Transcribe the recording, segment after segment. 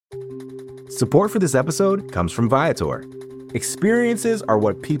Support for this episode comes from Viator. Experiences are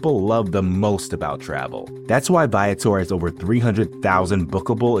what people love the most about travel. That's why Viator has over 300,000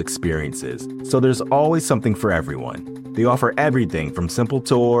 bookable experiences, so there's always something for everyone. They offer everything from simple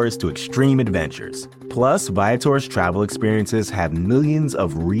tours to extreme adventures. Plus, Viator's travel experiences have millions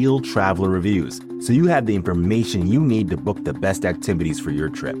of real traveler reviews, so you have the information you need to book the best activities for your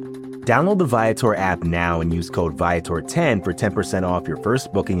trip. Download the Viator app now and use code Viator10 for 10% off your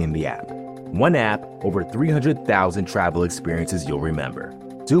first booking in the app. One app, over 300,000 travel experiences you'll remember.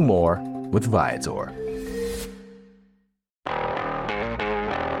 Do more with Viator.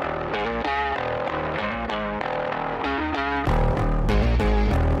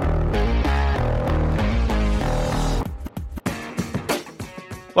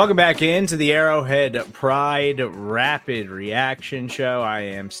 Welcome back into the Arrowhead Pride Rapid Reaction Show. I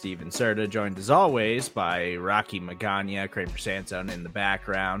am Steven Serta, joined as always by Rocky Magana, Kramer Sansone in the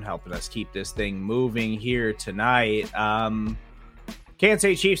background, helping us keep this thing moving here tonight. Kansas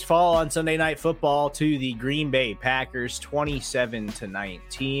City Chiefs fall on Sunday Night Football to the Green Bay Packers,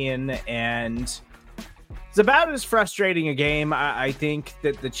 27-19, and it's about as frustrating a game I think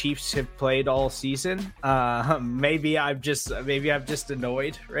that the Chiefs have played all season. Maybe I'm just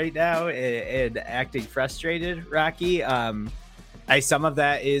annoyed right now and acting frustrated, Rocky. Some of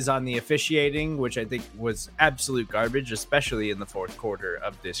that is on the officiating, which I think was absolute garbage, especially in the fourth quarter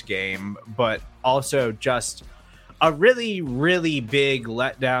of this game, but also just a really, really big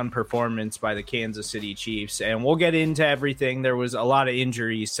letdown performance by the Kansas City Chiefs. And we'll get into everything. There was a lot of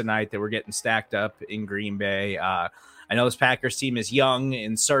injuries tonight that were getting stacked up in Green Bay. I know this Packers team is young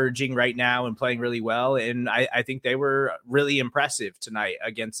and surging right now and playing really well. And I think they were really impressive tonight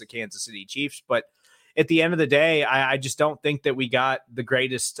against the Kansas City Chiefs. But at the end of the day, I just don't think that we got the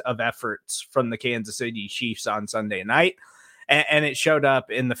greatest of efforts from the Kansas City Chiefs on Sunday night. And it showed up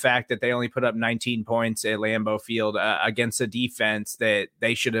in the fact that they only put up 19 points at Lambeau Field against a defense that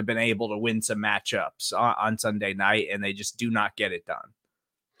they should have been able to win some matchups on Sunday night, and they just do not get it done.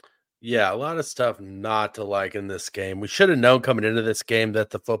 Yeah, a lot of stuff not to like in this game. We should have known coming into this game that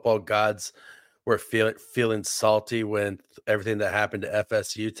the football gods were feeling salty with everything that happened to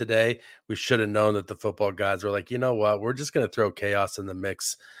FSU today. We should have known that the football gods were like, you know what, we're just going to throw chaos in the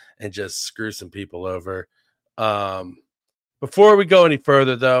mix and just screw some people over. Before we go any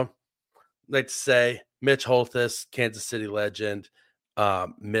further, though, I'd like to say Mitch Holthus, Kansas City legend,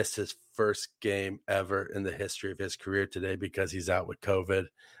 missed his first game ever in the history of his career today because he's out with COVID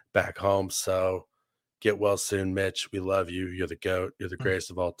back home. So get well soon, Mitch. We love you. You're the GOAT. You're the greatest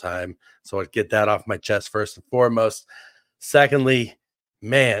of all time. So I'd get that off my chest first and foremost. Secondly,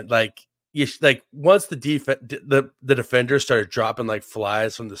 man, once the defenders started dropping like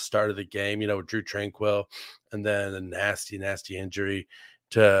flies from the start of the game, Drew Tranquill, and then a nasty injury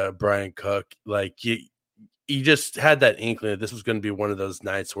to Brian Cook. Like you just had that inkling that this was going to be one of those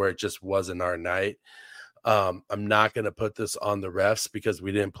nights where it just wasn't our night. I'm not going to put this on the refs because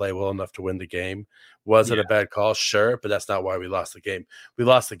we didn't play well enough to win the game. Was it a bad call? Sure, but that's not why we lost the game. We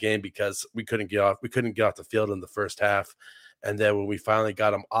lost the game because we couldn't get off the field in the first half. And then when we finally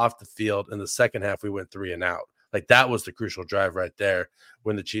got them off the field in the second half, we went 3 and out. Like that was the crucial drive right there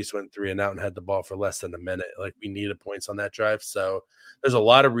when the Chiefs went 3 and out and had the ball for less than a minute. Like we needed points on that drive. So there's a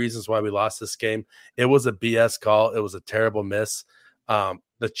lot of reasons why we lost this game. It was a BS call. It was a terrible miss.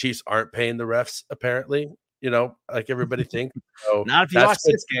 The Chiefs aren't paying the refs apparently, like everybody thinks. So not if you watch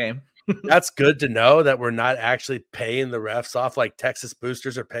this game. That's good to know that we're not actually paying the refs off like Texas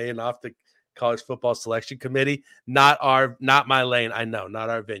boosters are paying off the College Football Selection Committee. Not my lane. I know, not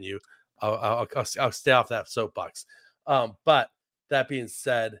our venue. I'll stay off that soapbox. But that being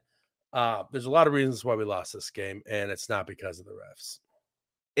said, there's a lot of reasons why we lost this game, and it's not because of the refs.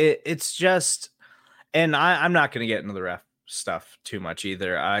 It's just, and I'm not going to get into the ref stuff too much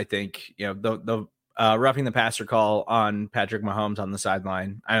either. I think the roughing the passer call on Patrick Mahomes on the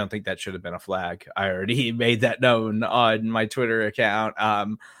sideline, I don't think that should have been a flag. I already made that known on my Twitter account.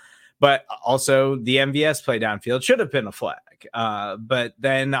 But also the MVS play downfield should have been a flag. But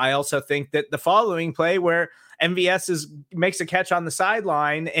then I also think that the following play where MVS makes a catch on the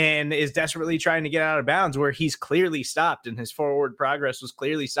sideline and is desperately trying to get out of bounds, where he's clearly stopped and his forward progress was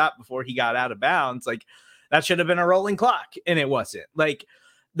clearly stopped before he got out of bounds. Like that should have been a rolling clock, and it wasn't. Like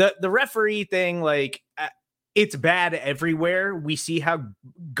the referee thing, like it's bad everywhere. We see how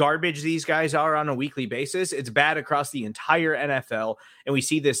garbage these guys are on a weekly basis. It's bad across the entire NFL, and we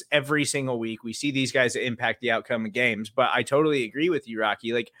see this every single week. We see these guys impact the outcome of games, but I totally agree with you,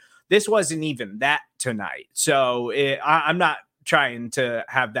 Rocky. Like this wasn't even that tonight. So I'm not trying to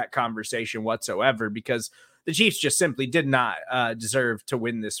have that conversation whatsoever because the Chiefs just simply did not deserve to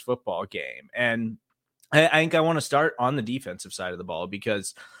win this football game. And I think I want to start on the defensive side of the ball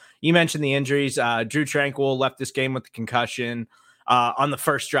because you mentioned the injuries. Drue Tranquill left this game with a concussion on the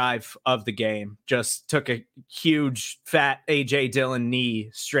first drive of the game. Just took a huge, fat A.J. Dillon knee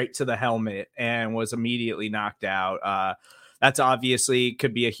straight to the helmet and was immediately knocked out. That's obviously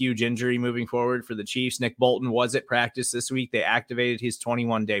could be a huge injury moving forward for the Chiefs. Nick Bolton was at practice this week. They activated his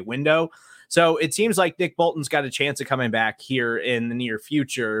 21-day window. So it seems like Nick Bolton's got a chance of coming back here in the near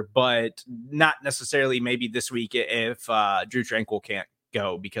future, but not necessarily maybe this week if Drue Tranquill can't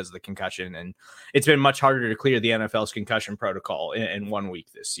go because of the concussion. And it's been much harder to clear the NFL's concussion protocol in 1 week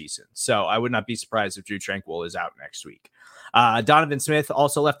this season. So I would not be surprised if Drue Tranquill is out next week. Donovan Smith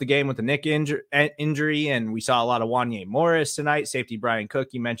also left the game with a neck injury, and we saw a lot of Wanya Morris tonight. Safety Brian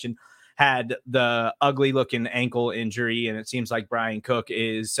Cook, you mentioned, had the ugly looking ankle injury, and it seems like Brian Cook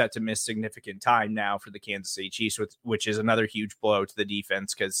is set to miss significant time now for the Kansas City Chiefs, which is another huge blow to the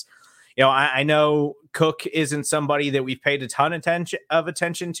defense because, you know, I know Cook isn't somebody that we've paid a ton of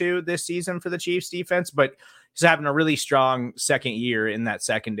attention to this season for the Chiefs defense, but he's having a really strong second year in that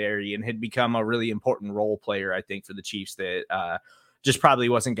secondary and had become a really important role player, I think, for the Chiefs that just probably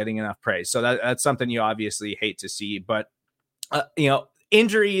wasn't getting enough praise. So that's something you obviously hate to see, but you know,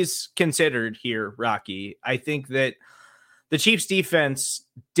 injuries considered here, Rocky, I think that the Chiefs defense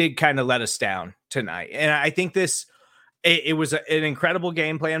did kind of let us down tonight. And I think it was an incredible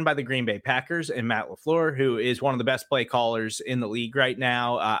game plan by the Green Bay Packers and Matt LaFleur, who is one of the best play callers in the league right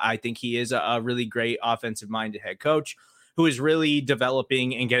now. I think he is a really great offensive minded head coach who is really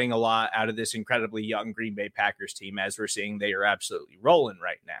developing and getting a lot out of this incredibly young Green Bay Packers team. As we're seeing, they are absolutely rolling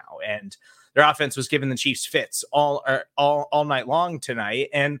right now. And their offense was giving the Chiefs fits all night long tonight.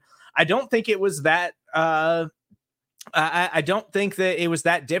 And I don't think it was that I don't think that it was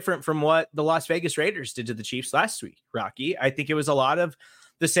that different from what the Las Vegas Raiders did to the Chiefs last week, Rocky. I think it was a lot of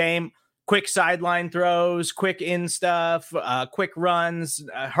the same quick sideline throws, quick in stuff, quick runs,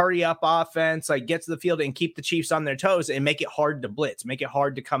 hurry up offense, like get to the field and keep the Chiefs on their toes and make it hard to blitz, make it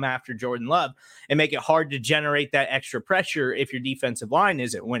hard to come after Jordan Love and make it hard to generate that extra pressure if your defensive line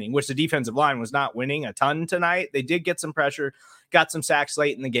isn't winning, which the defensive line was not winning a ton tonight. They did get some pressure, got some sacks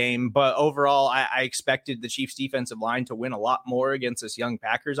late in the game, but overall, I expected the Chiefs defensive line to win a lot more against this young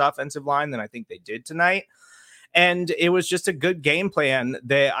Packers offensive line than I think they did tonight. And it was just a good game plan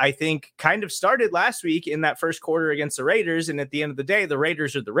that I think kind of started last week in that first quarter against the Raiders. And at the end of the day, the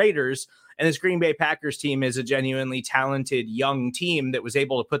Raiders are the Raiders. And this Green Bay Packers team is a genuinely talented young team that was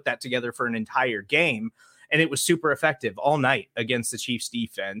able to put that together for an entire game. And it was super effective all night against the Chiefs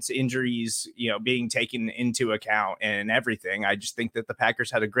defense, injuries, you know, being taken into account and everything. I just think that the Packers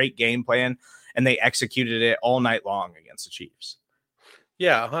had a great game plan and they executed it all night long against the Chiefs.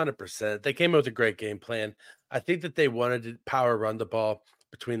 Yeah, 100%. They came up with a great game plan. I think that they wanted to power run the ball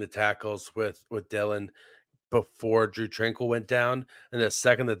between the tackles with Dillon before Drue Tranquill went down. And the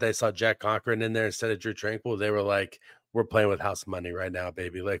second that they saw Jack Conklin in there instead of Drue Tranquill, they were like, we're playing with house money right now,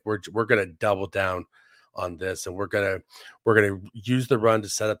 baby. Like we're going to double down on this, and we're going to use the run to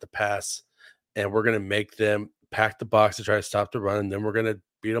set up the pass, and we're going to make them pack the box to try to stop the run, and then we're going to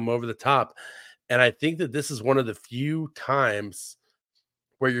beat them over the top. And I think that this is one of the few times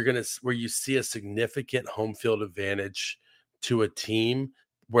where you see a significant home field advantage to a team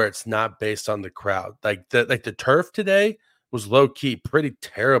where it's not based on the crowd. Like the turf today was low key pretty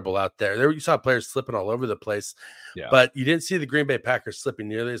terrible out there. There you saw players slipping all over the place, but you didn't see the Green Bay Packers slipping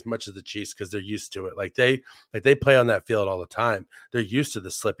nearly as much as the Chiefs because they're used to it. Like they play on that field all the time. They're used to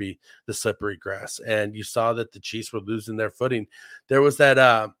the slippery grass, and you saw that the Chiefs were losing their footing. There was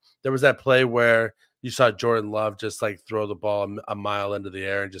that play where you saw Jordan Love just like throw the ball a mile into the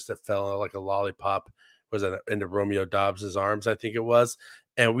air and just it fell like a lollipop. Was it into Romeo Dobbs's arms? I think it was.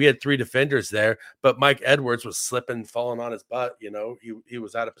 And we had three defenders there, but Mike Edwards was slipping, falling on his butt. You know, he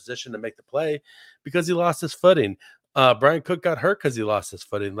was out of position to make the play because he lost his footing. Brian Cook got hurt because he lost his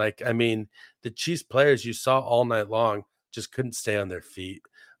footing. Like, I mean, the Chiefs players you saw all night long just couldn't stay on their feet.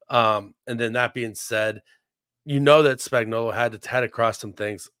 And then that being said, you know that Spagnuolo had to cross some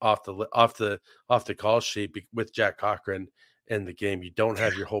things off the call sheet with Jack Conklin in the game. You don't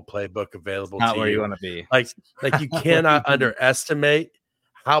have your whole playbook available. Not to where you want to be. Like you cannot underestimate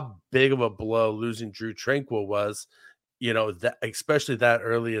how big of a blow losing Drue Tranquill was. You know that, especially that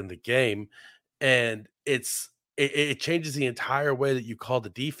early in the game, and it changes the entire way that you call the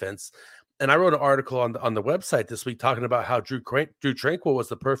defense. And I wrote an article on the website this week talking about how Drue Tranquill was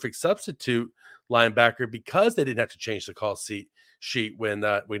the perfect substitute linebacker because they didn't have to change the call sheet when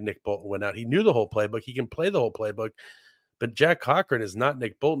Nick Bolton went out. He knew the whole playbook. He can play the whole playbook. But Jack Conklin is not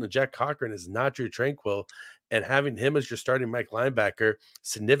Nick Bolton, and Jack Conklin is not Drue Tranquill. And having him as your starting Mike linebacker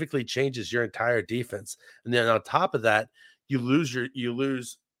significantly changes your entire defense. And then on top of that, you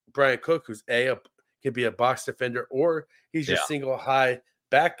lose Brian Cook, who's could be a box defender, or he's your single high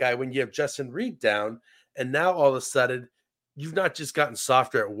back guy when you have Justin Reed down. And now all of a sudden, you've not just gotten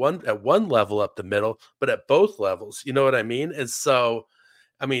softer at one level up the middle, but at both levels. You know what I mean? And so,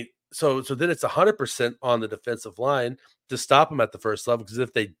 I mean, so then it's 100% on the defensive line to stop them at the first level, because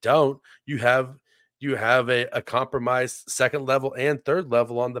if they don't, you have a compromised second level and third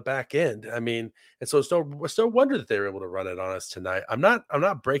level on the back end. I mean, and so it's no wonder that they were able to run it on us tonight. I'm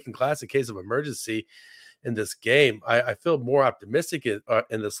not breaking glass in case of emergency in this game. I feel more optimistic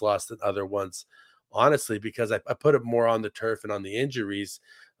in this loss than other ones, honestly, because I put it more on the turf and on the injuries.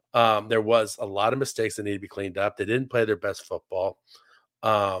 There was a lot of mistakes that need to be cleaned up. They didn't play their best football.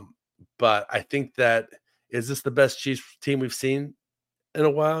 But I think that, is this the best Chiefs team we've seen in a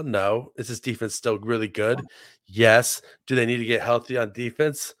while? No. Is this defense still really good? Yes. Do they need to get healthy on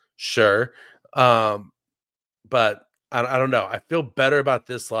defense? Sure. But I don't know. I feel better about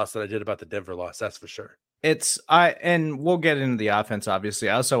this loss than I did about the Denver loss. That's for sure. And we'll get into the offense, obviously.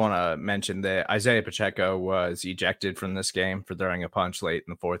 I also want to mention that Isaiah Pacheco was ejected from this game for throwing a punch late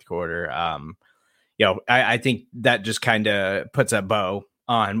in the fourth quarter. I think that just kind of puts a bow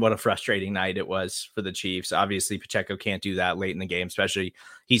on what a frustrating night it was for the Chiefs. Obviously, Pacheco can't do that late in the game, especially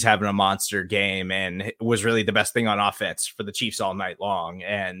he's having a monster game and was really the best thing on offense for the Chiefs all night long.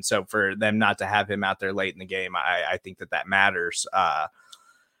 And so for them not to have him out there late in the game, I think that matters.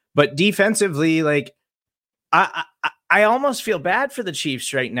 But defensively, like, I almost feel bad for the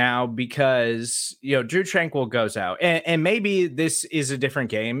Chiefs right now because, Drew Tranquill goes out, and maybe this is a different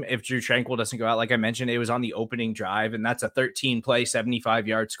game if Drew Tranquill doesn't go out. Like I mentioned, it was on the opening drive, and that's a 13-play,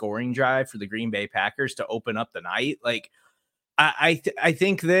 75-yard scoring drive for the Green Bay Packers to open up the night. Like, I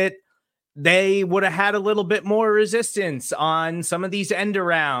think that they would have had a little bit more resistance on some of these end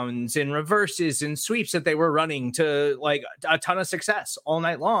arounds and reverses and sweeps that they were running to, like, a ton of success all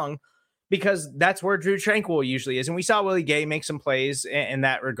night long, because that's where Drew Tranquill usually is. And we saw Willie Gay make some plays in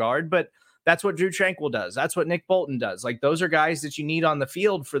that regard, but that's what Drew Tranquill does. That's what Nick Bolton does. Like, those are guys that you need on the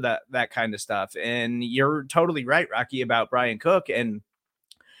field for that kind of stuff. And you're totally right, Rocky, about Brian Cook and,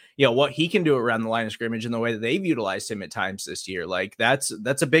 what he can do around the line of scrimmage and the way that they've utilized him at times this year. Like, that's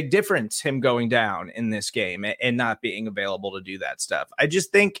a big difference, him going down in this game and not being available to do that stuff. I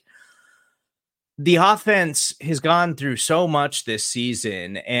just think the offense has gone through so much this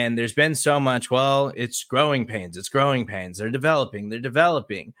season, and there's been so much, well, it's growing pains. They're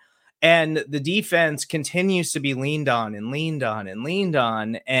developing. And the defense continues to be leaned on, and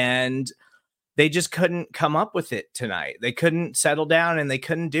they just couldn't come up with it tonight. They couldn't settle down, and they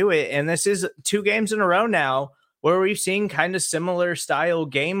couldn't do it. And this is 2 games in a row now where we've seen kind of similar style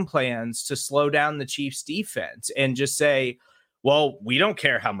game plans to slow down the Chiefs defense and just say, well, we don't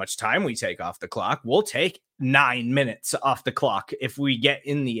care how much time we take off the clock. We'll take 9 minutes off the clock if we get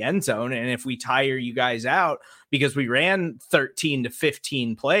in the end zone and if we tire you guys out because we ran 13 to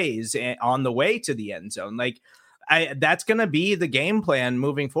 15 plays on the way to the end zone. Like, that's going to be the game plan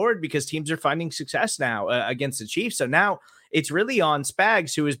moving forward because teams are finding success now against the Chiefs. So now it's really on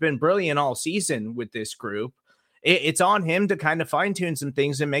Spags, who has been brilliant all season with this group. It's on him to kind of fine tune some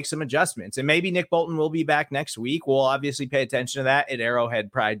things and make some adjustments. And maybe Nick Bolton will be back next week. We'll obviously pay attention to that at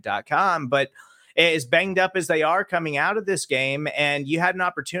arrowheadpride.com. But as banged up as they are coming out of this game, and you had an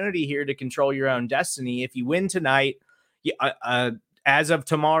opportunity here to control your own destiny. If you win tonight, as of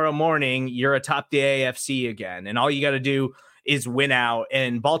tomorrow morning, you're atop the AFC again. And all you got to do is win out.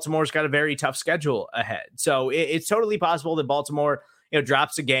 And Baltimore's got a very tough schedule ahead. So it's totally possible that Baltimore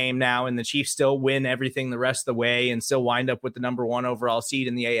drops a game now and the Chiefs still win everything the rest of the way and still wind up with the number 1 overall seed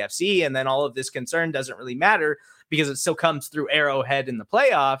in the AFC. And then all of this concern doesn't really matter because it still comes through Arrowhead in the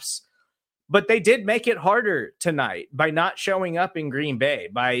playoffs. But they did make it harder tonight by not showing up in Green Bay,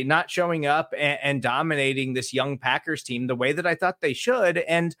 by not showing up and dominating this young Packers team the way that I thought they should.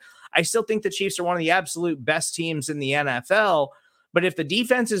 And I still think the Chiefs are one of the absolute best teams in the NFL. But if the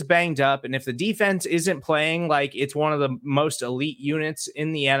defense is banged up and if the defense isn't playing like it's one of the most elite units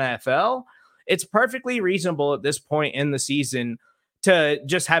in the NFL, it's perfectly reasonable at this point in the season to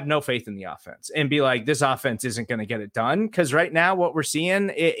just have no faith in the offense and be like, this offense isn't going to get it done. Because right now what we're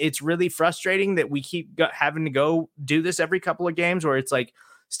seeing, it's really frustrating that we keep having to go do this every couple of games where it's like,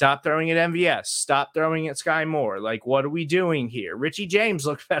 stop throwing at MVS, stop throwing at Sky Moore. Like, what are we doing here? Richie James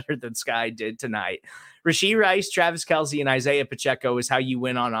looked better than Sky did tonight. Rashee Rice, Travis Kelce, and Isaiah Pacheco is how you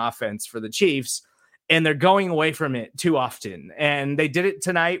win on offense for the Chiefs. And they're going away from it too often. And they did it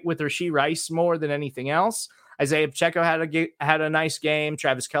tonight with Rashee Rice more than anything else. Isaiah Pacheco had a nice game.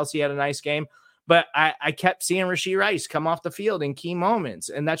 Travis Kelce had a nice game. But I kept seeing Rashee Rice come off the field in key moments,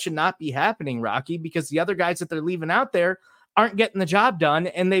 and that should not be happening, Rocky, because the other guys that they're leaving out there aren't getting the job done,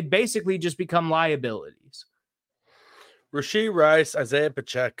 and they basically just become liabilities. Rashee Rice, Isaiah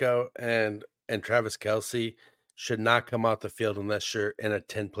Pacheco, and Travis Kelce should not come off the field unless you're in a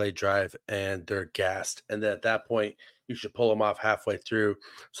 10-play drive and they're gassed. And then at that point, you should pull them off halfway through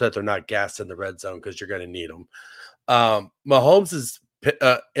so that they're not gassed in the red zone because you're going to need them. Mahomes'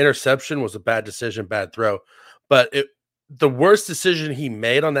 interception was a bad decision, bad throw. But the worst decision he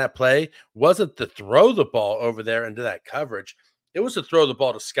made on that play wasn't to throw the ball over there into that coverage. It was to throw the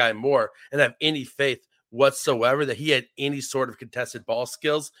ball to Sky Moore and have any faith whatsoever that he had any sort of contested ball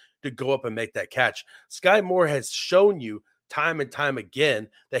skills to go up and make that catch. Sky Moore has shown you time and time again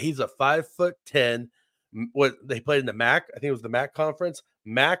that he's a 5'10". What they played in the MAC, I think it was the MAC conference,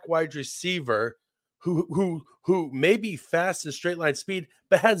 MAC wide receiver who may be fast in straight line speed,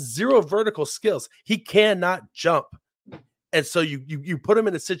 but has zero vertical skills. He cannot jump. And so you put him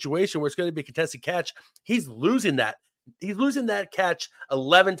in a situation where it's going to be a contested catch. He's losing that. He's losing that catch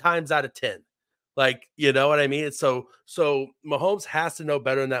 11 times out of 10. Like, you know what I mean? So Mahomes has to know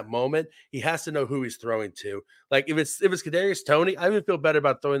better in that moment. He has to know who he's throwing to. Like if it's Kadarius Toney, I even feel better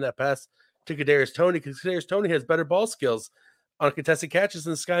about throwing that pass to Kadarius Toney because Kadarius Toney has better ball skills on contested catches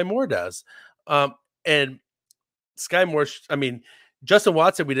than Sky Moore does. And Sky Moore, Justin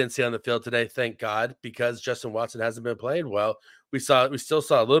Watson we didn't see on the field today, thank God, because Justin Watson hasn't been playing well. We still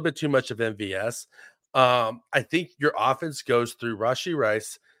saw a little bit too much of MVS. I think your offense goes through Rashee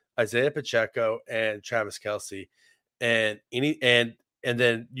Rice, Isaiah Pacheco, and Travis Kelce, and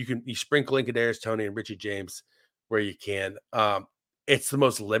then you sprinkle in Kadarius Toney and Richie James where you can. It's the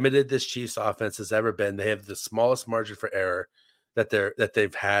most limited this Chiefs offense has ever been. They have the smallest margin for error that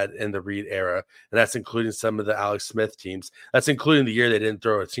they've had in the Reid era, and that's including some of the Alex Smith teams. That's including the year they didn't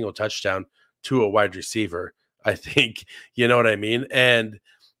throw a single touchdown to a wide receiver. I think you know what I mean. And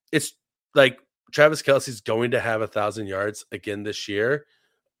it's like Travis Kelce's going to have 1,000 yards again this year.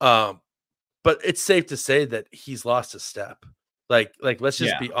 But it's safe to say that he's lost a step. Like let's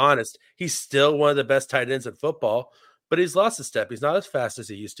just be honest. He's still one of the best tight ends in football, but he's lost a step. He's not as fast as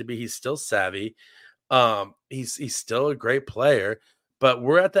he used to be. He's still savvy. He's still a great player, but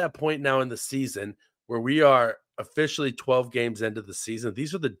we're at that point now in the season where we are officially 12 games into the season.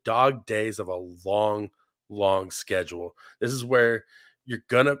 These are the dog days of a long, long schedule. This is where you're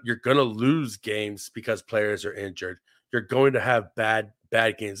gonna lose games because players are injured. You're going to have bad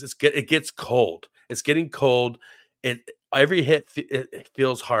games. It gets cold. It's getting cold. Every hit it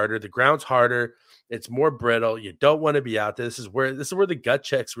feels harder. The ground's harder. It's more brittle. You don't want to be out there. This is where the gut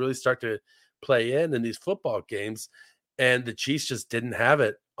checks really start to play in these football games. And the Chiefs just didn't have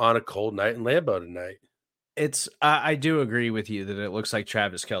it on a cold night in Lambeau tonight. I do agree with you that it looks like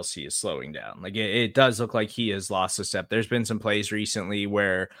Travis Kelce is slowing down. Like it does look like he has lost a step. There's been some plays recently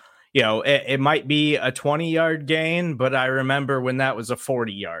where, it might be a 20-yard gain, but I remember when that was a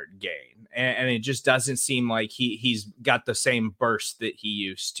 40-yard gain, and it just doesn't seem like he's got the same burst that he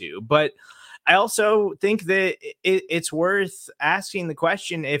used to. But I also think that it's worth asking the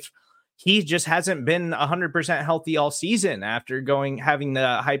question if he just hasn't been 100% healthy all season after having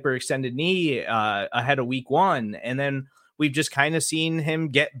the hyperextended knee ahead of week 1. And then we've just kind of seen him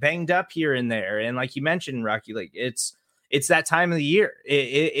get banged up here and there. And like you mentioned, Rocky, like it's that time of the year.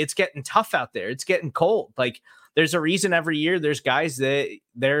 It's getting tough out there. It's getting cold. Like there's a reason every year there's guys that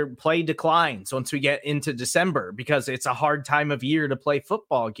their play declines once we get into December because it's a hard time of year to play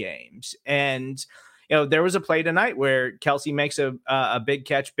football games. And there was a play tonight where Kelce makes a big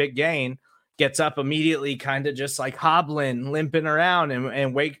catch, big gain, gets up immediately, kind of just like hobbling, limping around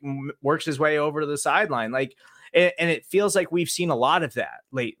and works his way over to the sideline. Like, and it feels like we've seen a lot of that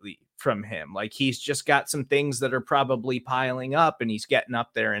lately from him. Like he's just got some things that are probably piling up and he's getting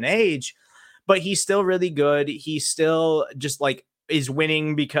up there in age, but he's still really good. He still just like is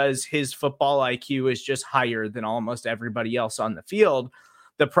winning because his football IQ is just higher than almost everybody else on the field.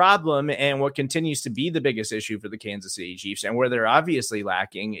 The problem, and what continues to be the biggest issue for the Kansas City Chiefs, and where they're obviously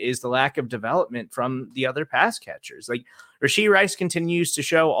lacking, is the lack of development from the other pass catchers. Like Rashee Rice continues to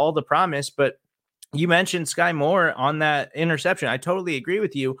show all the promise, but you mentioned Sky Moore on that interception. I totally agree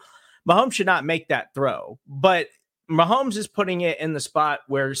with you. Mahomes should not make that throw, but Mahomes is putting it in the spot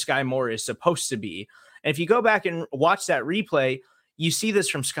where Sky Moore is supposed to be. And if you go back and watch that replay, you see this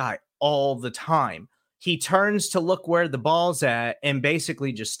from Sky all the time. He turns to look where the ball's at and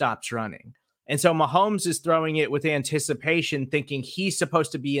basically just stops running. And so Mahomes is throwing it with anticipation, thinking he's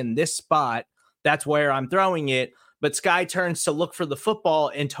supposed to be in this spot. That's where I'm throwing it. But Sky turns to look for the football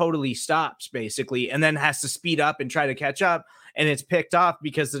and totally stops, basically, and then has to speed up and try to catch up. and it's picked off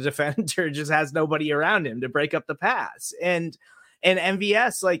because the defender just has nobody around him to break up the pass. And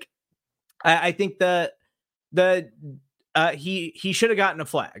MVS, like, I think he should have gotten a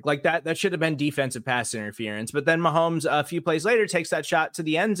flag like that. That should have been defensive pass interference. But then Mahomes, a few plays later, takes that shot to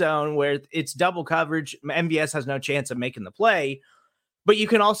the end zone where it's double coverage. MVS has no chance of making the play. But you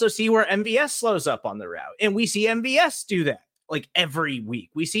can also see where MVS slows up on the route. And we see MVS do that like every week.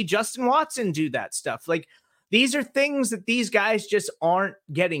 We see Justin Watson do that stuff. Like, these are things that these guys just aren't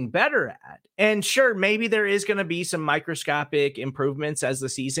getting better at. And sure, maybe there is going to be some microscopic improvements as the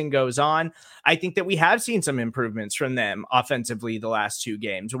season goes on. I think that we have seen some improvements from them offensively the last 2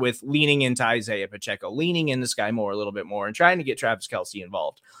 games, with leaning into Isaiah Pacheco, leaning into Sky Moore a little bit more, and trying to get Travis Kelce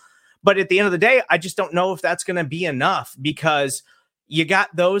involved. But at the end of the day, I just don't know if that's going to be enough, because you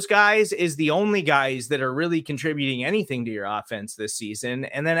got those guys is the only guys that are really contributing anything to your offense this season.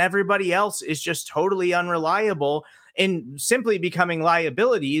 And then everybody else is just totally unreliable and simply becoming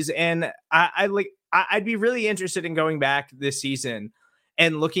liabilities. And I'd be really interested in going back this season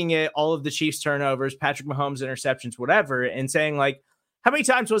and looking at all of the Chiefs turnovers, Patrick Mahomes interceptions, whatever, and saying, like, how many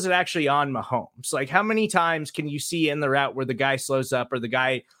times was it actually on Mahomes? Like, how many times can you see in the route where the guy slows up, or the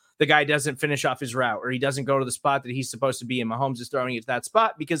guy doesn't finish off his route, or he doesn't go to the spot that he's supposed to be, and Mahomes is throwing it to that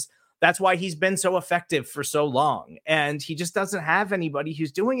spot? Because that's why he's been so effective for so long. And he just doesn't have anybody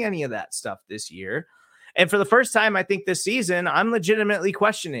who's doing any of that stuff this year. And for the first time, I think this season, I'm legitimately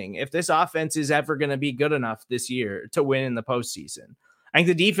questioning if this offense is ever going to be good enough this year to win in the postseason. I think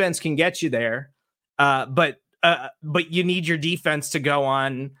the defense can get you there, but you need your defense to go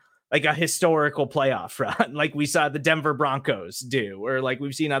on like a historical playoff run, like we saw the Denver Broncos do, or like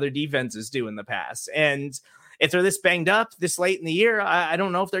we've seen other defenses do in the past. And if they're this banged up this late in the year, I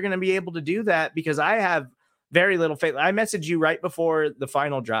don't know if they're going to be able to do that, because I have very little faith. I messaged you right before the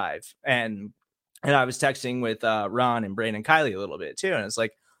final drive, and I was texting with Ron and Brandon Kiley a little bit too. And it's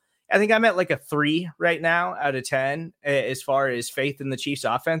like, I think I'm at like a 3 right now out of 10 as far as faith in the Chiefs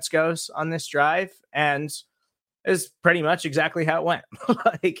offense goes on this drive. And is pretty much exactly how it went.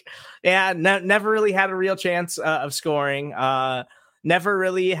 Like, yeah, never really had a real chance of scoring. Never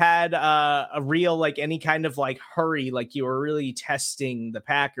really had a real, like, any kind of like hurry, like you were really testing the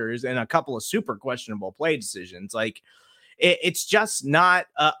Packers, and a couple of super questionable play decisions. Like, it's just not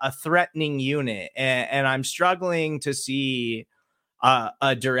a threatening unit. And I'm struggling to see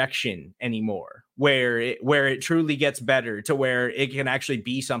a direction anymore where it truly gets better, to where it can actually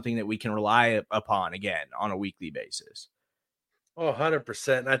be something that we can rely upon again on a weekly basis. Oh,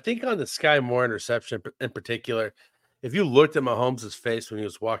 100%. And I think on the Sky Moore interception in particular, if you looked at Mahomes' face when he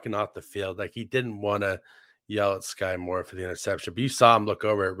was walking off the field, like, he didn't want to yell at Sky Moore for the interception, but you saw him look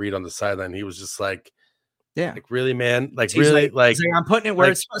over at Reed on the sideline. He was just like, yeah, like, really, man? Like, he's really? Like, I'm putting it where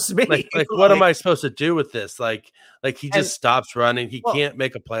it's supposed to be. Like, what am I supposed to do with this? Like he just stops running. He can't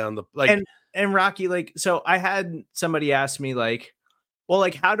make a play on the, like. And Rocky, like, so I had somebody ask me, like, well,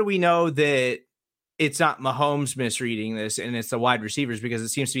 like, how do we know that it's not Mahomes misreading this and it's the wide receivers? Because it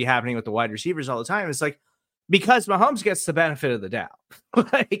seems to be happening with the wide receivers all the time. It's like, because Mahomes gets the benefit of the doubt.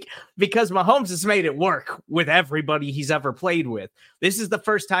 Like, because Mahomes has made it work with everybody he's ever played with. This is the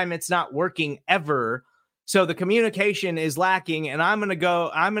first time it's not working ever. So the communication is lacking, and I'm going to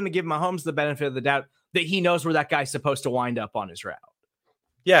give Mahomes the benefit of the doubt that he knows where that guy's supposed to wind up on his route.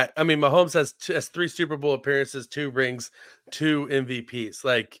 Yeah, I mean, Mahomes has 3 Super Bowl appearances, 2 rings, 2 MVPs.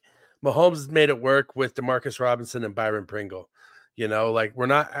 Like, Mahomes has made it work with Demarcus Robinson and Byron Pringle. You know, like, we're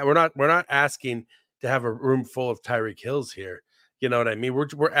not asking to have a room full of Tyreek Hills here. You know what I mean?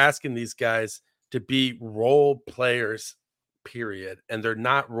 We're asking these guys to be role players, period, and they're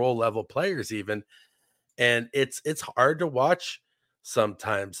not role level players even. And it's hard to watch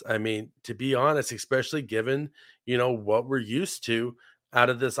sometimes. I mean, to be honest, especially given, you know, what we're used to out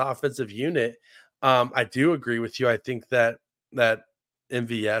of this offensive unit. I do agree with you. I think that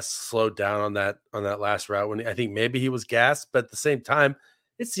MVS slowed down on that last route when I think maybe he was gassed, but at the same time,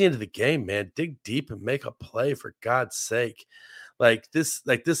 it's the end of the game, man. Dig deep and make a play, for God's sake. Like this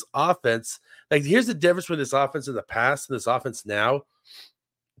offense, like, here's the difference with this offense in the past and this offense now.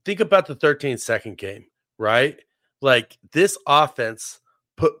 Think about the 13-second game, right? Like, this offense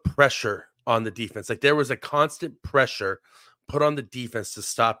put pressure on the defense. Like, there was a constant pressure put on the defense to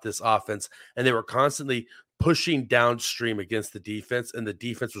stop this offense, and they were constantly pushing downstream against the defense, and the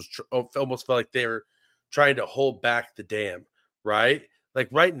defense was almost felt like they were trying to hold back the dam, right? Like,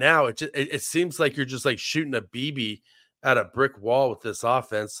 right now, it seems like you're just like shooting a BB at a brick wall with this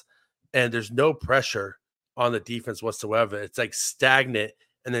offense, and there's no pressure on the defense whatsoever. It's like stagnant,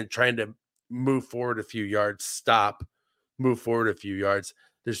 and then trying to move forward a few yards, stop, move forward a few yards.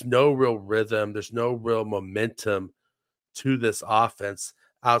 There's no real rhythm. There's no real momentum to this offense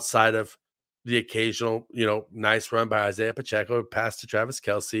outside of the occasional, nice run by Isaiah Pacheco, pass to Travis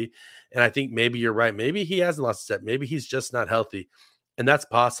Kelce. And I think maybe you're right. Maybe he hasn't lost a step. Maybe he's just not healthy. And that's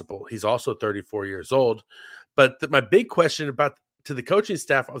possible. He's also 34 years old. But my big question to the coaching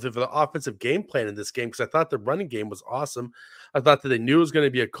staff for the offensive game plan in this game, because I thought the running game was awesome. I thought that they knew it was going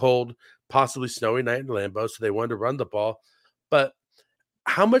to be a cold, possibly snowy night in Lambeau, so they wanted to run the ball. But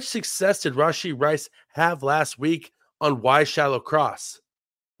how much success did Rashee Rice have last week on wide shallow cross?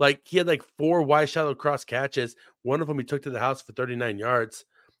 Like, he had 4 wide shallow cross catches. One of them he took to the house for 39 yards.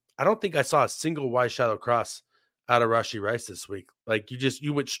 I don't think I saw a single wide shallow cross out of Rashee Rice this week. Like,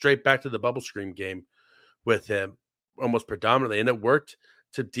 you went straight back to the bubble screen game with him almost predominantly, and it worked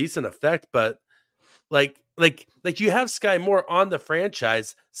to decent effect. But like you have Sky Moore on the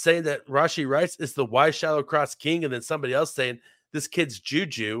franchise saying that Rashee Rice is the wide shallow cross king, and then somebody else saying this kid's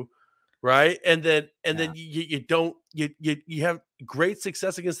juju, right? And then you have great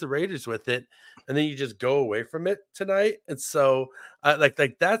success against the Raiders with it, and then you just go away from it tonight. And so like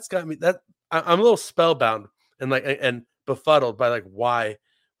that's got me, that I'm a little spellbound and befuddled by why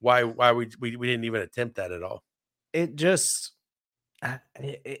we didn't even attempt that at all. It just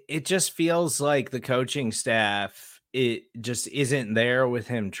feels like the coaching staff, it just isn't there with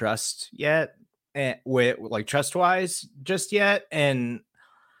him trust yet, and with trust wise just yet. And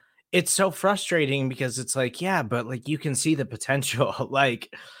it's so frustrating because it's but you can see the potential.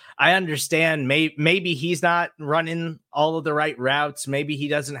 I understand maybe he's not running all of the right routes. Maybe he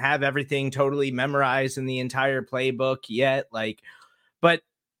doesn't have everything totally memorized in the entire playbook yet.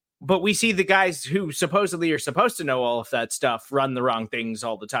 But we see the guys who supposedly are supposed to know all of that stuff run the wrong things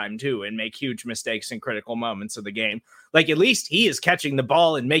all the time too, and make huge mistakes in critical moments of the game. At least he is catching the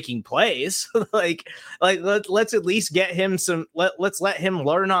ball and making plays. Let's at least get him let's let him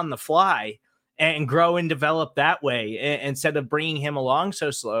learn on the fly and grow and develop that way, instead of bringing him along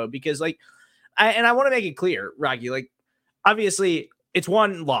so slow. Because I want to make it clear, Rocky, obviously it's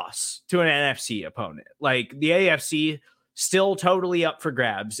one loss to an NFC opponent. The AFC still totally up for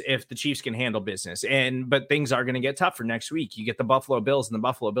grabs if the Chiefs can handle business. But things are going to get tougher next week. You get the Buffalo Bills, and the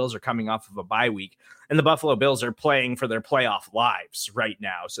Buffalo Bills are coming off of a bye week, and the Buffalo Bills are playing for their playoff lives right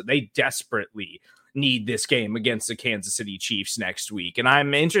now. So they desperately need this game against the Kansas City Chiefs next week. And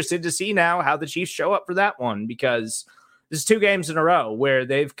I'm interested to see now how the Chiefs show up for that one, because this is 2 games in a row where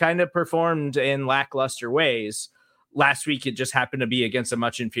they've kind of performed in lackluster ways. Last week, it just happened to be against a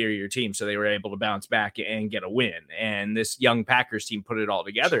much inferior team, so they were able to bounce back and get a win. And this young Packers team put it all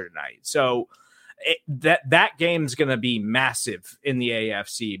together tonight. So that game's going to be massive in the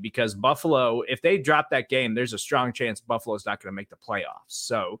AFC, because Buffalo, if they drop that game, there's a strong chance Buffalo's not going to make the playoffs.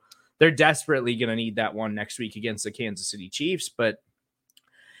 So they're desperately going to need that one next week against the Kansas City Chiefs. But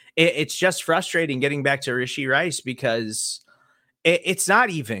it's just frustrating getting back to Rashee Rice, because it's not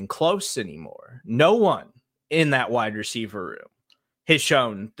even close anymore. No one in that wide receiver room has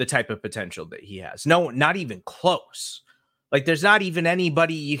shown the type of potential that he has. No, not even close. There's not even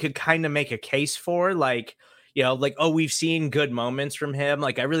anybody you could kind of make a case for. We've seen good moments from him.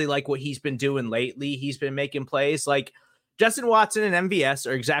 I really like what he's been doing lately. He's been making plays. Justin Watson and MVS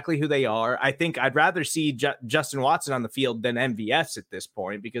are exactly who they are. I think I'd rather see Justin Watson on the field than MVS at this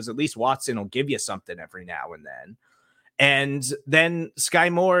point, because at least Watson will give you something every now and then. And then Sky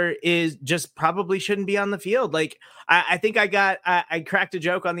Moore is just probably shouldn't be on the field. I think I cracked a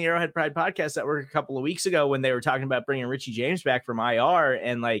joke on the Arrowhead Pride podcast network a couple of weeks ago when they were talking about bringing Richie James back from IR.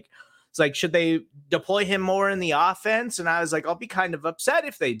 And it's should they deploy him more in the offense? And I was I'll be kind of upset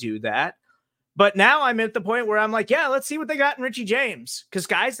if they do that. But now I'm at the point where I'm yeah, let's see what they got in Richie James, because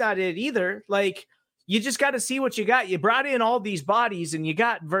Sky's not it either. You just got to see what you got. You brought in all these bodies and you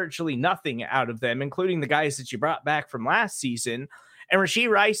got virtually nothing out of them, including the guys that you brought back from last season. And Rashee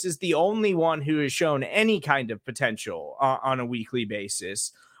Rice is the only one who has shown any kind of potential on a weekly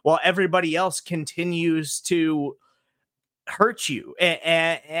basis, while everybody else continues to hurt you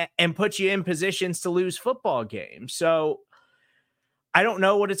and put you in positions to lose football games. So I don't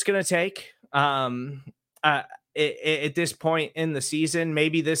know what it's going to take. At this point in the season,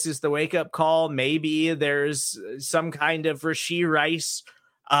 maybe this is the wake-up call. Maybe there's some kind of Rashee Rice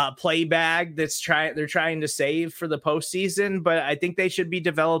play bag they're trying to save for the postseason. But I think they should be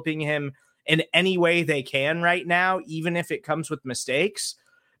developing him in any way they can right now, even if it comes with mistakes,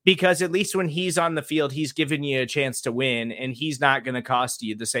 because at least when he's on the field, he's giving you a chance to win, and he's not going to cost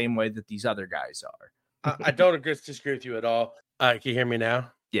you the same way that these other guys are. I don't disagree with you at all. Can you hear me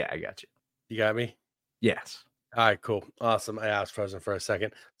now? Yeah, I got you. You got me? Yes. All right, cool. Awesome. I was frozen for a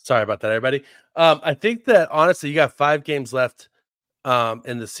second. Sorry about that, everybody. I think that honestly, you got 5 games left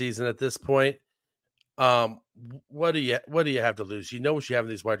in the season at this point. what do you have to lose? You know what you have in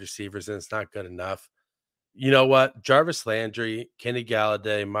these wide receivers, and it's not good enough. You know what? Jarvis Landry, Kenny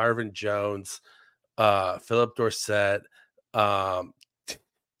Galladay, Marvin Jones, Philip Dorsett, um,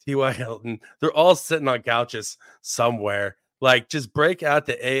 T.Y. Hilton, they're all sitting on couches somewhere. Like, just break out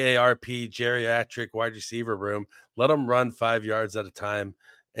the AARP geriatric wide receiver room, let them run 5 yards at a time,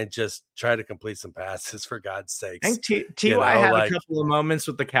 and just try to complete some passes, for God's sakes. I think T.Y. had a couple of moments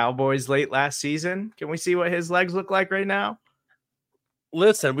with the Cowboys late last season. Can we see what his legs look like right now?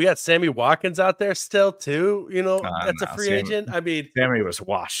 Listen, we got Sammy Watkins out there still too. You know, that's a free agent. I mean, Sammy was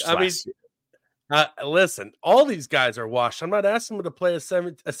washed. Listen, all these guys are washed. I'm not asking them to play a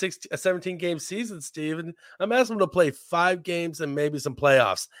 17 game season, Steven. I'm asking them to play 5 games and maybe some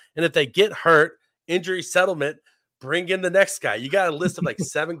playoffs. And if they get hurt, injury settlement, bring in the next guy. You got a list of like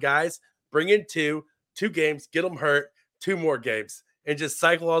 7 guys. Bring in 2 games, get them hurt, 2 more games, and just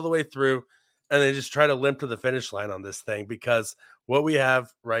cycle all the way through. And then just try to limp to the finish line on this thing, because what we have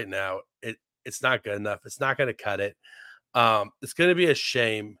right now, it's not good enough. It's not going to cut it. It's going to be a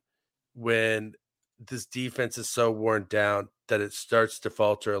shame when this defense is so worn down that it starts to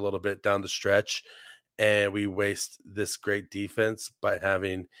falter a little bit down the stretch, and we waste this great defense by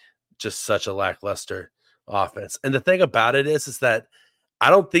having just such a lackluster offense. And the thing about it is that I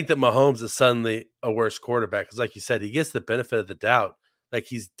don't think that Mahomes is suddenly a worse quarterback, because like you said, he gets the benefit of the doubt. Like,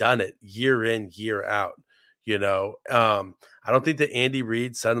 he's done it year in, year out. You know, I don't think that Andy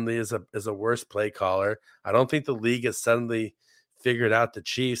Reid suddenly is a worse play caller. I don't think the league has suddenly figured out the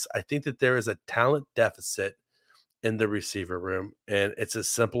Chiefs. I think that there is a talent deficit in the receiver room, and it's as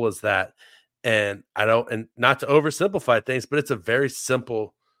simple as that. And not to oversimplify things, but it's a very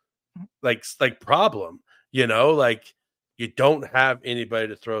simple like problem. You know, like, you don't have anybody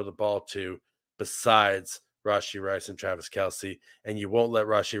to throw the ball to besides Rashee Rice and Travis Kelce, and you won't let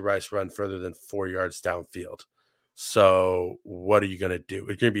Rashee Rice run further than 4 yards downfield. So what are you going to do?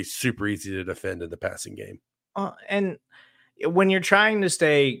 It's going to be super easy to defend in the passing game. And when you're trying to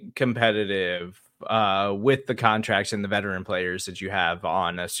stay competitive with the contracts and the veteran players that you have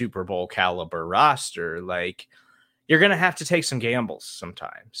on a Super Bowl caliber roster, like, you're going to have to take some gambles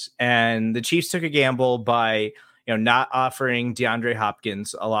sometimes. And the Chiefs took a gamble by, not offering DeAndre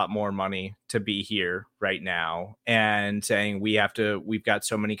Hopkins a lot more money to be here right now, and saying we've got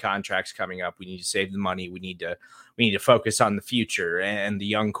so many contracts coming up. We need to save the money. We need to focus on the future and the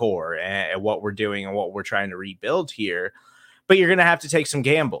young core and what we're doing and what we're trying to rebuild here. But you're going to have to take some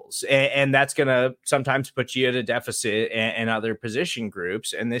gambles, and that's going to sometimes put you at a deficit and other position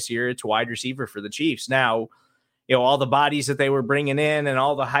groups. And this year it's wide receiver for the Chiefs. Now, all the bodies that they were bringing in and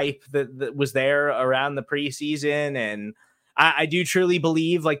all the hype that was there around the preseason. And I do truly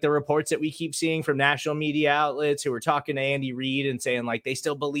believe, like, the reports that we keep seeing from national media outlets who were talking to Andy Reid and saying, like, they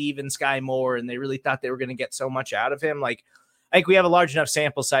still believe in Sky Moore and they really thought they were going to get so much out of him. Like, I think we have a large enough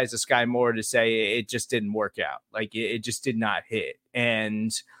sample size of Sky Moore to say it just didn't work out. Like, it just did not hit.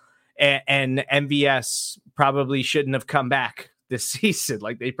 And MVS probably shouldn't have come back this season.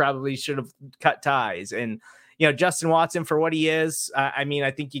 Like, they probably should have cut ties. And, Justin Watson, for what he is, I mean,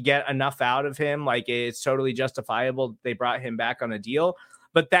 I think you get enough out of him. Like, it's totally justifiable they brought him back on a deal,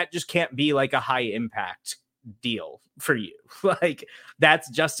 but that just can't be like a high impact deal for you. Like,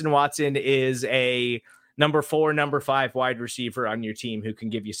 that's Justin Watson is a number 4, number 5 wide receiver on your team who can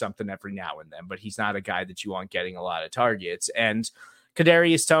give you something every now and then, but he's not a guy that you want getting a lot of targets. And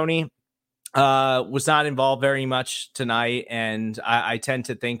Kadarius Toney was not involved very much tonight, and I tend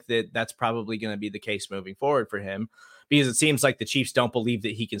to think that that's probably going to be the case moving forward for him, because it seems like the Chiefs don't believe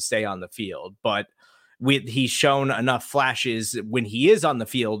that he can stay on the field. But he's shown enough flashes when he is on the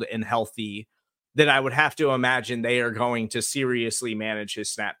field and healthy that I would have to imagine they are going to seriously manage his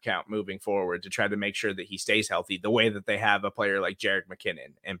snap count moving forward to try to make sure that he stays healthy, the way that they have a player like Jerick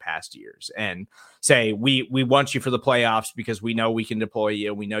McKinnon in past years, and say, we want you for the playoffs because we know we can deploy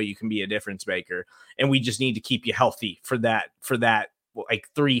you. We know you can be a difference maker, and we just need to keep you healthy for that like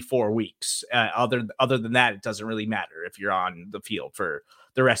 3-4 weeks. Other than that, it doesn't really matter if you're on the field for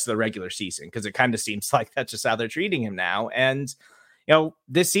the rest of the regular season, because it kind of seems like that's just how they're treating him now. And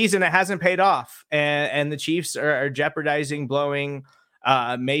this season it hasn't paid off, and the Chiefs are jeopardizing blowing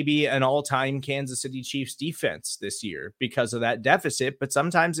maybe an all-time Kansas City Chiefs defense this year because of that deficit. But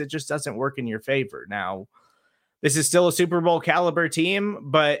sometimes it just doesn't work in your favor. Now, this is still a Super Bowl caliber team,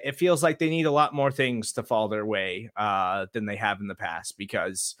 but it feels like they need a lot more things to fall their way than they have in the past,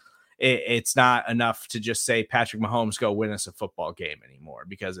 because it's not enough to just say Patrick Mahomes, go win us a football game anymore,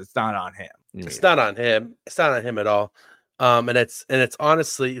 because it's not on him. It's not on him. It's not on him at all. And it's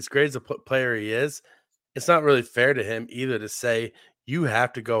honestly, as great as a player he is, it's not really fair to him either to say you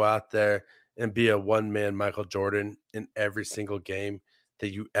have to go out there and be a one-man Michael Jordan in every single game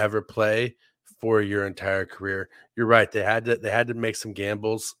that you ever play for your entire career. You're right. They had to make some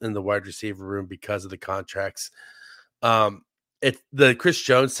gambles in the wide receiver room because of the contracts. The Chris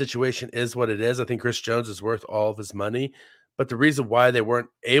Jones situation is what it is. I think Chris Jones is worth all of his money, but the reason why they weren't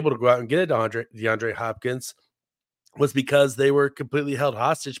able to go out and get DeAndre Hopkins was because they were completely held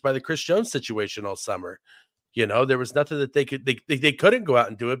hostage by the Chris Jones situation all summer. There was nothing that they couldn't go out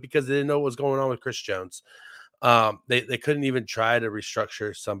and do it because they didn't know what was going on with Chris Jones. They couldn't even try to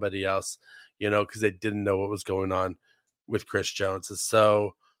restructure somebody else, because they didn't know what was going on with Chris Jones. And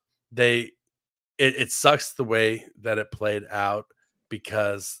so it sucks the way that it played out,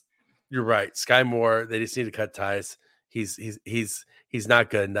 because you're right. Sky Moore, they just need to cut ties. He's not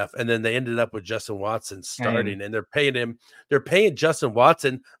good enough. And then they ended up with Justin Watson starting, and they're paying Justin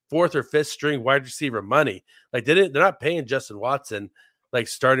Watson 4th or 5th string wide receiver money. Like they're not paying Justin Watson like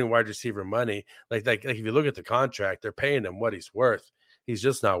starting wide receiver money. Like if you look at the contract, they're paying him what he's worth. He's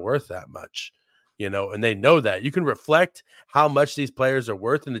just not worth that much, and they know that. You can reflect how much these players are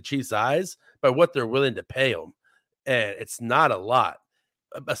worth in the Chiefs' eyes by what they're willing to pay them. And it's not a lot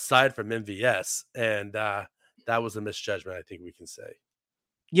aside from MVS. And that was a misjudgment, I think we can say.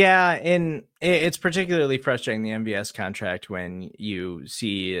 Yeah, and it's particularly frustrating, the MVS contract, when you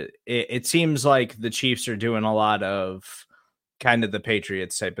see it seems like the Chiefs are doing a lot of kind of the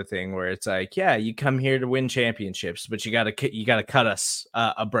Patriots type of thing, where it's like, yeah, you come here to win championships, but you got to cut us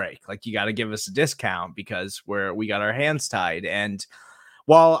a break. Like, you got to give us a discount because we got our hands tied. And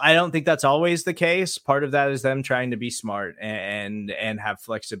while I don't think that's always the case, part of that is them trying to be smart and have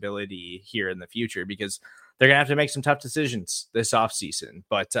flexibility here in the future, because they're going to have to make some tough decisions this offseason.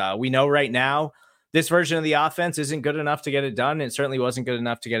 But we know right now this version of the offense isn't good enough to get it done. It certainly wasn't good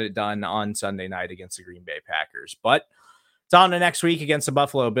enough to get it done on Sunday night against the Green Bay Packers. But it's on to next week against the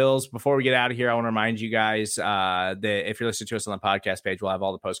Buffalo Bills. Before we get out of here, I want to remind you guys that if you're listening to us on the podcast page, we'll have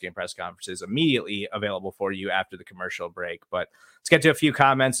all the post-game press conferences immediately available for you after the commercial break. But let's get to a few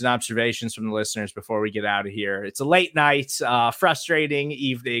comments and observations from the listeners before we get out of here. It's a late night, frustrating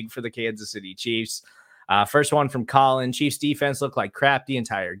evening for the Kansas City Chiefs. First one from Colin. Chiefs defense looked like crap the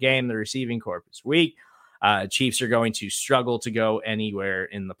entire game. The receiving corps is weak. Chiefs are going to struggle to go anywhere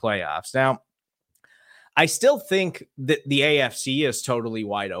in the playoffs. Now, I still think that the AFC is totally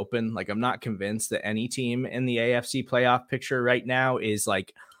wide open. Like, I'm not convinced that any team in the AFC playoff picture right now is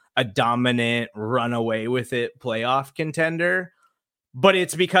like a dominant, run away with it playoff contender. But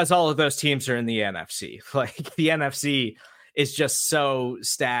it's because all of those teams are in the NFC. Like, the NFC is just so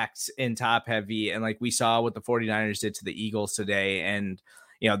stacked and top heavy. And like we saw what the 49ers did to the Eagles today, and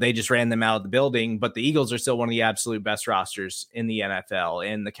they just ran them out of the building, but the Eagles are still one of the absolute best rosters in the NFL,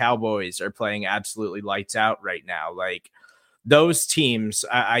 and the Cowboys are playing absolutely lights out right now. Like, those teams,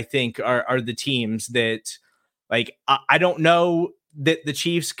 I think are the teams that, like, I don't know that the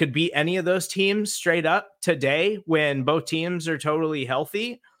Chiefs could beat any of those teams straight up today when both teams are totally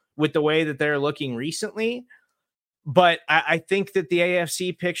healthy with the way that they're looking recently. But I think that the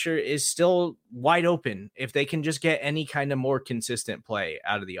AFC picture is still wide open if they can just get any kind of more consistent play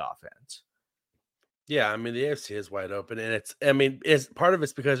out of the offense. Yeah, I mean, the AFC is wide open, and it's part of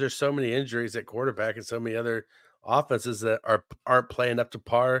it's because there's so many injuries at quarterback and so many other offenses that aren't playing up to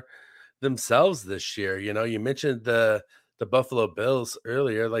par themselves this year. You mentioned the Buffalo Bills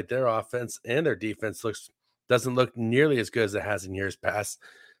earlier. Like, their offense and their defense doesn't look nearly as good as it has in years past.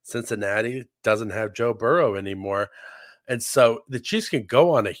 Cincinnati doesn't have Joe Burrow anymore. And so the Chiefs can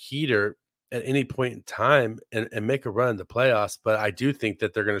go on a heater at any point in time and make a run in the playoffs. But I do think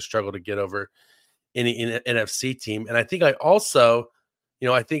that they're going to struggle to get over any NFC team. And I think I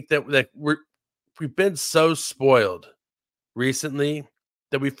think that we've been so spoiled recently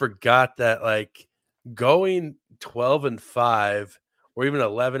that we forgot that, like, going 12-5 or even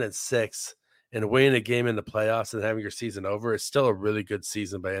 11-6 and winning a game in the playoffs and having your season over is still a really good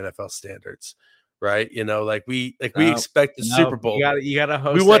season by NFL standards, right? We expect the Super Bowl. You got to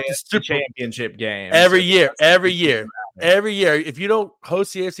host. We want the Super championship game every year. If you don't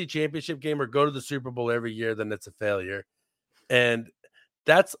host the AFC Championship game or go to the Super Bowl every year, then it's a failure. And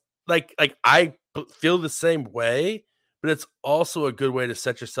that's like I feel the same way, but it's also a good way to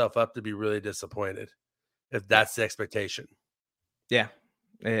set yourself up to be really disappointed if that's the expectation. Yeah.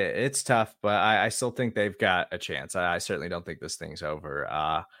 It's tough, but I still think they've got a chance. I certainly don't think this thing's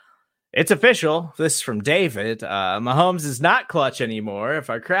over. It's official. This is from David. Mahomes is not clutch anymore.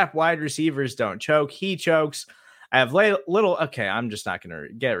 If our crap wide receivers don't choke, he chokes. I have little. Okay, I'm just not going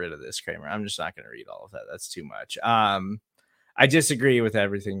to get rid of this, Kramer. I'm just not going to read all of that. That's too much. I disagree with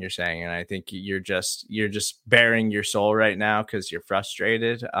everything you're saying, and I think you're just bearing your soul right now because you're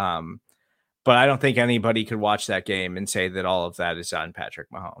frustrated. But I don't think anybody could watch that game and say that all of that is on Patrick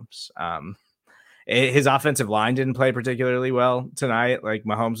Mahomes. His offensive line didn't play particularly well tonight. Like,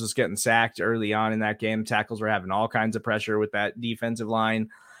 Mahomes was getting sacked early on in that game. Tackles were having all kinds of pressure with that defensive line.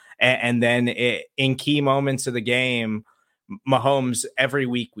 And then in key moments of the game, Mahomes, every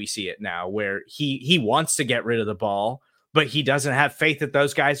week we see it now, where he wants to get rid of the ball, but he doesn't have faith that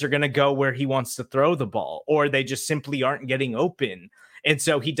those guys are going to go where he wants to throw the ball, or they just simply aren't getting open. And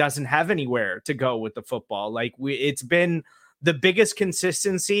so he doesn't have anywhere to go with the football. Like, it's been the biggest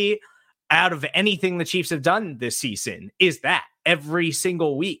consistency out of anything the Chiefs have done this season, is that every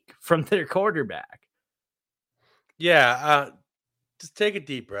single week from their quarterback. Yeah. Just take a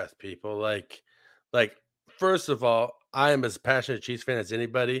deep breath, people. Like, first of all, I am as passionate a Chiefs fan as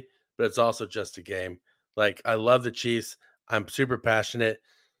anybody, but it's also just a game. Like, I love the Chiefs. I'm super passionate,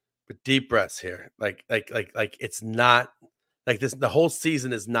 but deep breaths here. Like it's not like this. The whole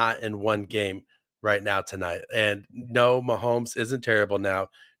season is not in one game right now tonight. And no, Mahomes isn't terrible now.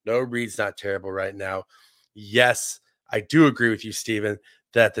 No, Reed's not terrible right now. Yes, I do agree with you, Steven,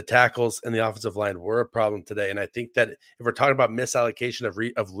 that the tackles and the offensive line were a problem today. And I think that if we're talking about misallocation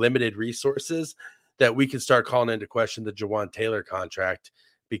of limited resources, that we can start calling into question the Jawan Taylor contract,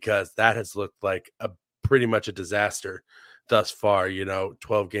 because that has looked like pretty much a disaster thus far.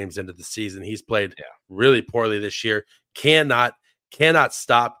 12 games into the season, he's played really poorly this year. Cannot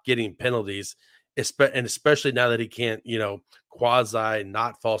stop getting penalties, and especially now that he can't, quasi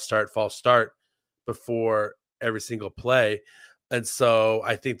not false start before every single play. And so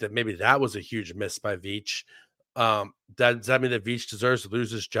I think that maybe that was a huge miss by Veach. Does that mean that Veach deserves to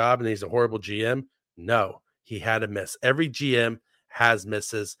lose his job and he's a horrible GM? No, he had a miss. Every GM has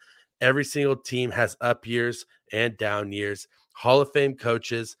misses. Every single team has up years and down years. Hall of Fame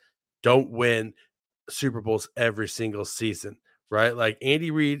coaches don't win Super Bowls every single season, right? Like,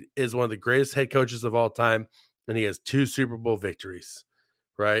 Andy Reid is one of the greatest head coaches of all time, and he has 2 Super Bowl victories,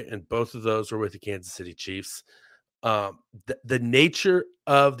 right? And both of those were with the Kansas City Chiefs. The nature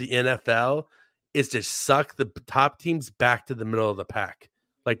of the NFL is to suck the top teams back to the middle of the pack.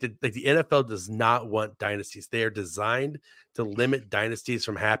 Like the NFL does not want dynasties. They are designed to limit dynasties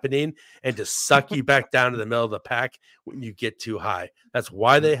from happening and to suck you back down to the middle of the pack when you get too high. That's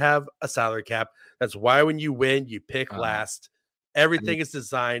why they have a salary cap. That's why when you win, you pick last. Everything is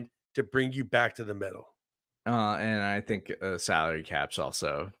designed to bring you back to the middle. And I think salary cap's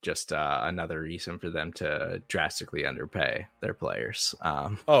also just another reason for them to drastically underpay their players.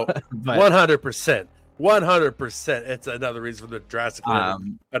 100%. 100%. It's another reason for them to drastically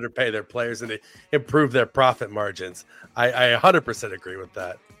underpay their players and to improve their profit margins. I 100% agree with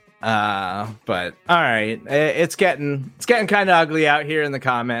that. But all right, it's getting kind of ugly out here in the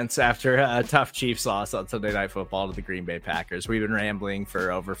comments after a tough Chiefs loss on Sunday Night Football to the Green Bay Packers. We've been rambling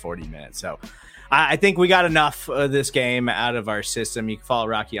for over 40 minutes, so I think we got enough of this game out of our system. You can follow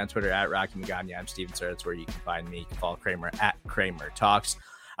Rocky on Twitter at Rocky Magana. I'm Steven Sir. That's where you can find me. You can follow Kramer at Kramer Talks.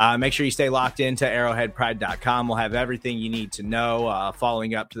 Make sure you stay locked into arrowheadpride.com. We'll have everything you need to know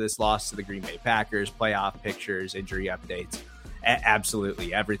following up to this loss to the Green Bay Packers, playoff pictures, injury updates,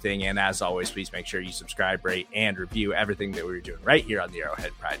 absolutely everything. And as always, please make sure you subscribe, rate, and review everything that we're doing right here on the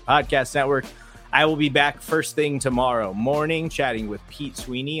Arrowhead Pride Podcast Network. I will be back first thing tomorrow morning chatting with Pete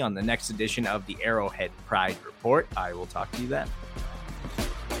Sweeney on the next edition of the Arrowhead Pride Report. I will talk to you then.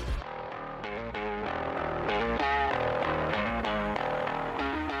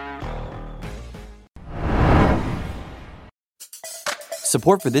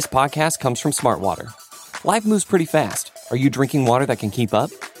 Support for this podcast comes from Smartwater. Life moves pretty fast. Are you drinking water that can keep up?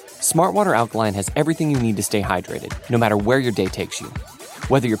 Smartwater Alkaline has everything you need to stay hydrated, no matter where your day takes you.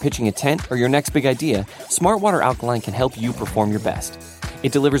 Whether you're pitching a tent or your next big idea, Smartwater Alkaline can help you perform your best.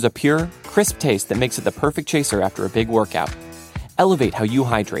 It delivers a pure, crisp taste that makes it the perfect chaser after a big workout. Elevate how you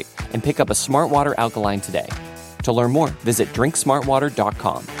hydrate and pick up a Smartwater Alkaline today. To learn more, visit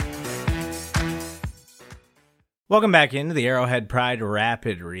drinksmartwater.com. Welcome back into the Arrowhead Pride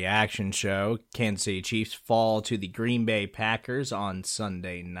Rapid Reaction Show. Kansas City Chiefs fall to the Green Bay Packers on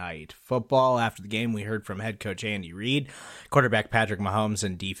Sunday Night Football. After the game, we heard from head coach Andy Reid, quarterback Patrick Mahomes,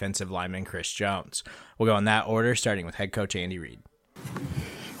 and defensive lineman Chris Jones. We'll go in that order, starting with head coach Andy Reid.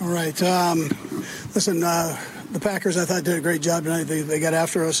 All right. Listen, the Packers, I thought, did a great job tonight. They got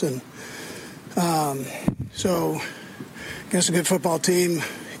after us, and so against a good football team,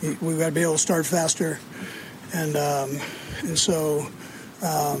 we've got to be able to start faster. And so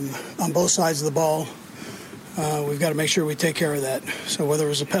on both sides of the ball, we've got to make sure we take care of that. So whether it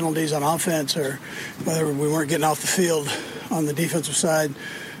was the penalties on offense or whether we weren't getting off the field on the defensive side,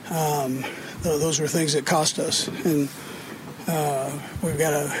 those were things that cost us. And we've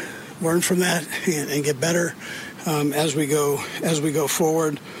got learn from that and get better as we go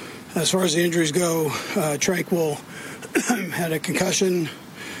forward. As far as the injuries go, Tranquil had a concussion.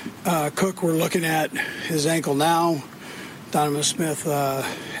 Cook, we're looking at his ankle now. Donovan Smith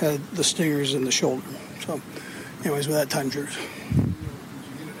had the stingers in the shoulder. So, anyways, with that, time yours.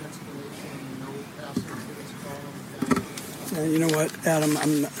 You know what, Adam?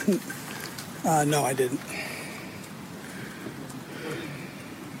 No, I didn't.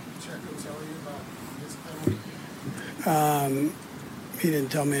 He didn't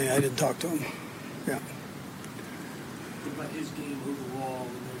tell me. I didn't talk to him. Yeah. What about his game overall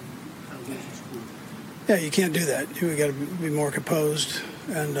and then kind of losing school? Yeah, you can't do that. You got to be more composed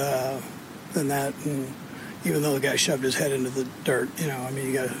and than that. And even though the guy shoved his head into the dirt, you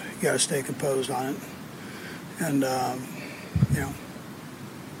got to stay composed on it. And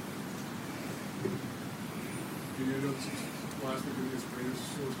You know, last week against Raiders,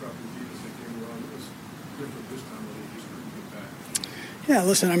 still dropping defense that came around. It was different this time. They just couldn't get back. Yeah,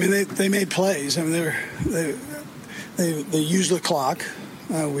 listen. I mean, they made plays. I mean, they used the clock.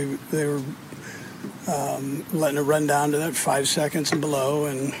 They were letting it run down to that 5 seconds and below,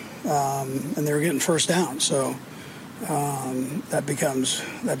 and they were getting first down. So that becomes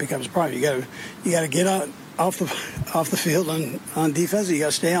a problem. You got to get out off the field on defense. You got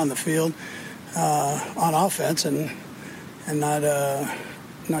to stay on the field on offense and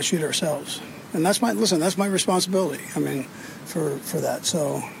not shoot ourselves. And that's my responsibility. I mean, for that.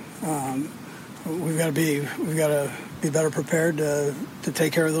 So we've got to be better prepared to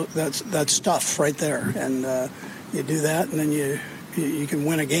take care of that stuff right there. And you do that, and then you can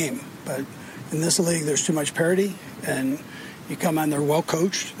win a game. But in this league, there's too much parity, and you come out and they're well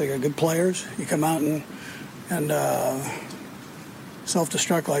coached. They got good players. You come out and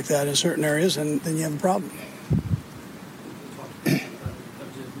self-destruct like that in certain areas, and then you have a problem.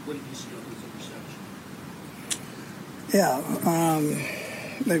 What did you see on those interceptions?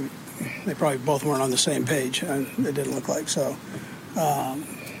 Yeah, they probably both weren't on the same page, and it didn't look like so.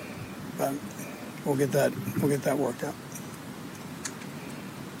 But we'll get that worked out.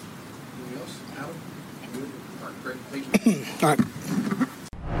 Anything else, Adam? All right, great. Thank you. All right.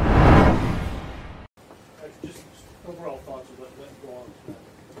 Just overall thoughts of what went wrong.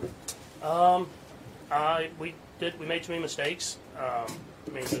 We made too many mistakes.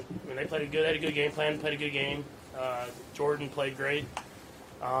 They played they had a good game plan, played a good game. Jordan played great.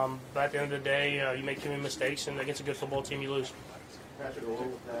 But at the end of the day, you make too many mistakes, and against a good football team, you lose. Patrick,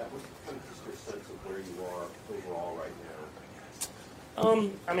 along with that, what's just your sense of where you are overall right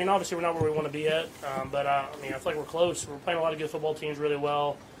now? Obviously we're not where we want to be at, but I feel like we're close. We're playing a lot of good football teams really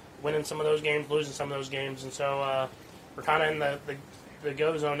well, winning some of those games, losing some of those games, and so we're kind of in the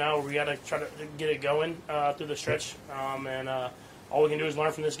go zone now where we got to try to get it going through the stretch, and all we can do is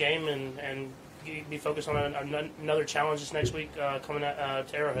learn from this game and be focused on another challenge this next week coming to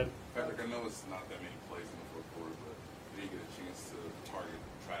Arrowhead. Patrick, I know it's not that many plays in the fourth quarter, but did you get a chance to target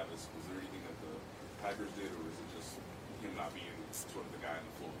Travis? Was there anything that the Packers did, or is it just him not being sort of the guy in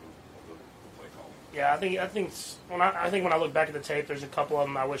the flow of the play call? Yeah, I think when I look back at the tape, there's a couple of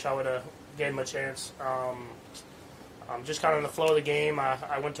them I wish I would have gave him a chance. Just kind of in the flow of the game,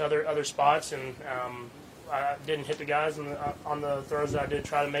 I went to other spots and I didn't hit the guys on the throws that I did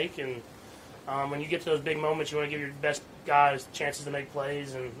try to make. And when you get to those big moments, you want to give your best guys chances to make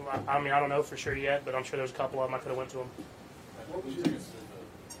plays. And I don't know for sure yet, but I'm sure there's a couple of them I could have went to them. What was your sense of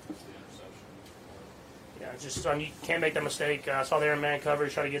the interception? Yeah, you can't make that mistake. I saw there in man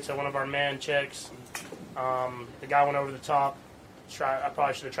coverage, try to get to one of our man checks. The guy went over the top. I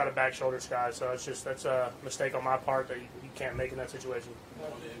probably should have tried to back shoulder this guy. So that's a mistake on my part that you can't make in that situation. On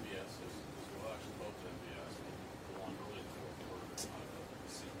the MBS as well, actually both the MBS, the one early in the fourth quarter,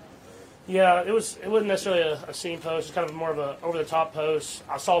 seam right there. Yeah, it wasn't necessarily a seam post. It's kind of more of a over the top post.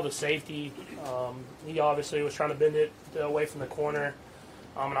 I saw the safety. He obviously was trying to bend it away from the corner,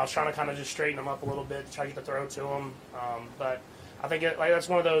 and I was trying to kind of just straighten him up a little bit to try to get the throw to him. But I think that's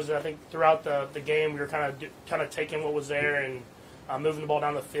one of those. I think throughout the game we were kind of taking what was there and moving the ball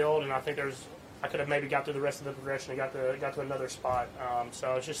down the field, and I think I could have maybe got through the rest of the progression and got to another spot.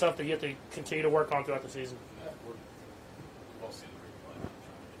 So it's just something you have to continue to work on throughout the season.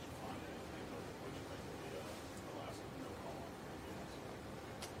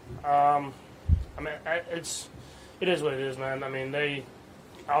 It is what it is, man.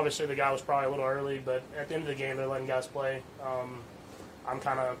 Obviously the guy was probably a little early, but at the end of the game they're letting guys play. I'm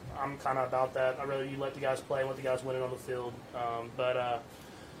kind of about that. I rather you let the guys play and let the guys win it on the field. But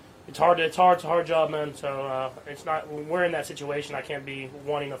it's hard. It's a hard job, man. So it's not. When we're in that situation, I can't be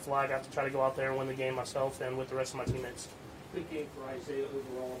wanting a flag. I have to try to go out there and win the game myself and with the rest of my teammates. Big game for Isaiah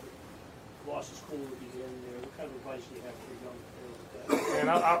overall. lost his cool at the end there. What kind of advice do you have for young players like that? And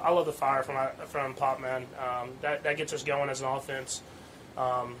I love the fire from Pop, man. That gets us going as an offense.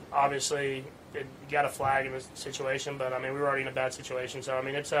 Obviously, you got a flag in this situation, but I mean, we were already in a bad situation. So I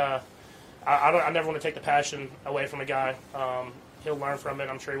mean, it's I never want to take the passion away from a guy. He'll learn from it.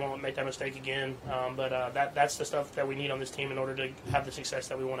 I'm sure he won't make that mistake again. But that's the stuff that we need on this team in order to have the success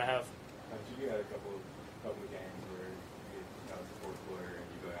that we want to have. You had a couple of games where you get the fourth quarter and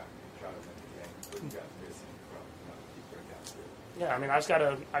you go out and you try to win the game. What you got missing from keep breakout still? Yeah, I mean,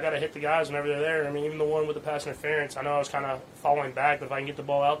 I gotta hit the guys whenever they're there. I mean, even the one with the pass interference, I know I was kind of falling back, but if I can get the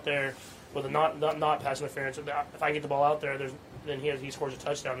ball out there with a not pass interference, if I can get the ball out there, then he scores a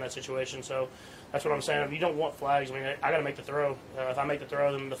touchdown in that situation. So that's what I'm saying. If you don't want flags, I mean, I got to make the throw. If I make the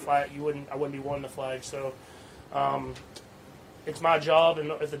throw, then the flag I wouldn't be wanting the flag. So it's my job, and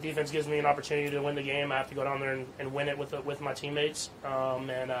if the defense gives me an opportunity to win the game, I have to go down there and win it with my teammates.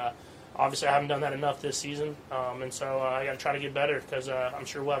 Obviously, I haven't done that enough this season, and so I got to try to get better because I'm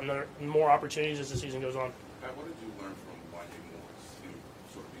sure we'll have more opportunities as the season goes on. Pat, what did you learn from Wanya Morris,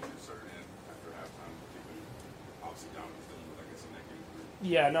 sort of being inserted in after halftime, particularly obviously Donovan's dealing with, I guess, a neck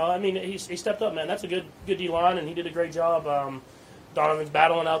injury? Yeah, no, I mean, he stepped up, man. That's a good D-line, and he did a great job. Donovan's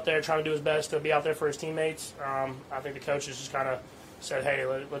battling out there, trying to do his best to be out there for his teammates. I think the coaches just kind of said, "Hey,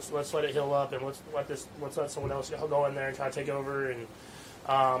 let's let it heal up, and let's let someone else go in there and try to take over and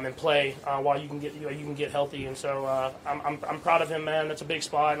play while you can get healthy." And so I'm proud of him, man. That's a big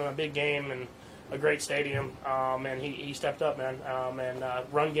spot and a big game and a great stadium. And he stepped up, man. And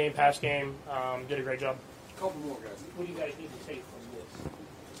run game, pass game, did a great job. A couple more guys. What do you guys need to take from this?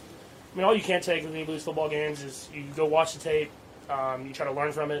 I mean, all you can take when you lose football games is you go watch the tape. You try to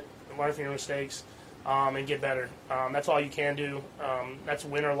learn from it, learn from your mistakes, and get better. That's all you can do. That's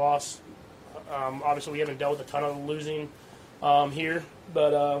win or loss. Obviously, we haven't dealt with a ton of losing here,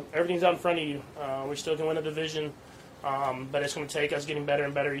 but everything's out in front of you. We still can win a division, but it's going to take us getting better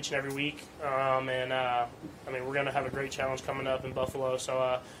and better each and every week. I mean, we're going to have a great challenge coming up in Buffalo.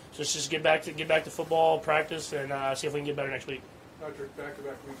 So let's just get back to football practice and see if we can get better next week. Patrick,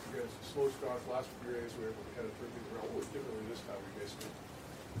 back-to-back weeks, you guys slow starts. Last few days, we were able to kind of turn things around. What was differently this time? We basically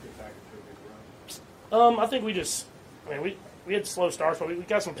get back and turn things around. I think we had slow starts, but we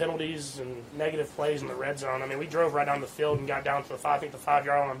got some penalties and negative plays in the red zone. I mean, we drove right down the field and got down to the 5-yard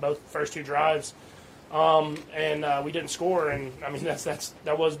line on both first two drives, and we didn't score. And I mean,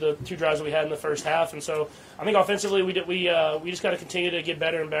 that was the two drives that we had in the first half. And so I think offensively, we just got to continue to get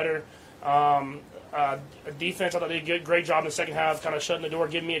better and better. Defense, I thought they did a great job in the second half, kind of shutting the door,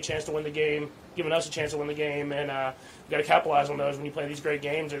 giving me a chance to win the game, giving us a chance to win the game, and you got to capitalize on those when you play these great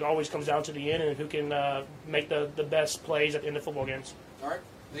games. It always comes down to the end and who can make the best plays at the end of football games. All right,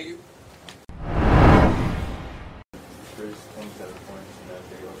 thank you. There's 27 points in that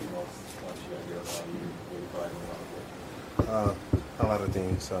day. What's the most you got to a lot of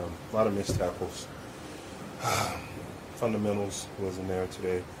things, a lot of missed tackles. Fundamentals wasn't there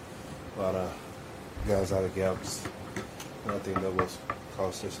today. A lot of guys out of gaps. And I think that was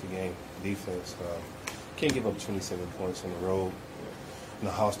cost us the game. Defense. Can't give up 27 points on the road in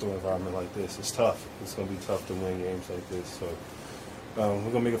a hostile environment like this. It's tough. It's going to be tough to win games like this. So we're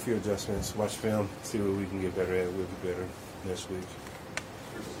going to make a few adjustments, watch film, see what we can get better at. We'll be better next week.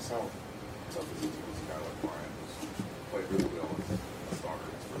 How tough is it to lose a guy like Brian who's played really well as a starter,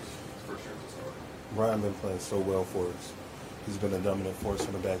 his first year as a starter? Brian been playing so well for us. He's been a dominant force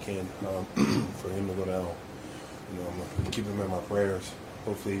on the back end. For him to go down, I'm going to keep him in my prayers.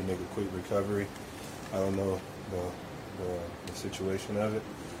 Hopefully he make a quick recovery. I don't know the situation of it.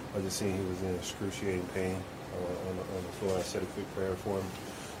 I just seen he was in excruciating pain on the floor. I said a quick prayer for him.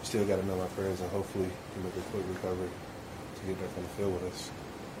 Still got to know my prayers, and hopefully he make a quick recovery to get back on the field with us.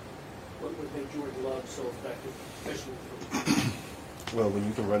 What would make Jordan Love so effective, especially for Well, when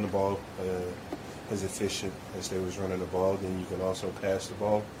you can run the ball as efficient as they was running the ball, then you can also pass the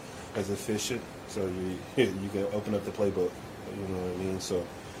ball as efficient. So you can open up the playbook. You know what I mean? So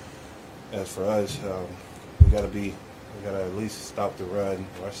as for us, we got to at least stop the run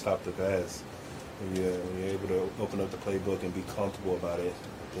or stop the pass. When you're able to open up the playbook and be comfortable about it,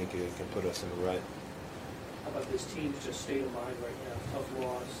 I think it can put us in the right. How about this team's just state of mind right now? Tough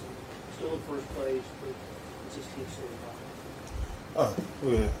loss, still in first place, but it's this team's state of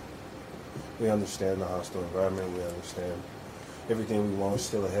mind. We understand the hostile environment. We understand everything we want is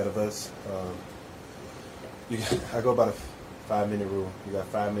still ahead of us. I go by the 5-minute rule. You got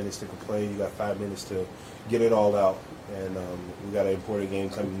 5 minutes to complain. You got 5 minutes to get it all out. And we got an important game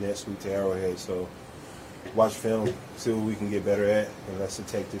coming next week to Arrowhead. So watch film, see what we can get better at, and let's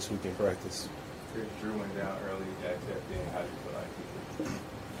attack this week in practice. Drew went down early. Jack kept in. How do you feel like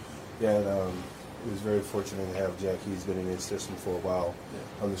Yeah, and, he was very fortunate to have Jack. He's been in his system for a while,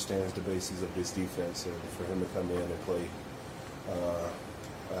 understands the basis of this defense, and for him to come in and play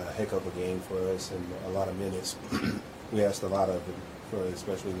a heck of a game for us and a lot of minutes. We asked a lot of him,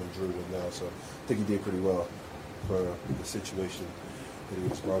 especially when Drew went down, so I think he did pretty well for the situation that he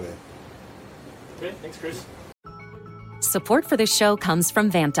was brought in. Okay, thanks, Chris. Support for this show comes from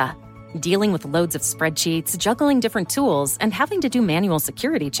Vanta. Dealing with loads of spreadsheets, juggling different tools, and having to do manual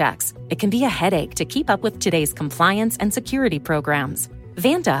security checks, it can be a headache to keep up with today's compliance and security programs.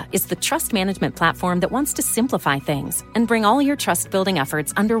 Vanta is the trust management platform that wants to simplify things and bring all your trust-building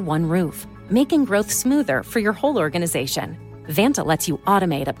efforts under one roof, making growth smoother for your whole organization. Vanta lets you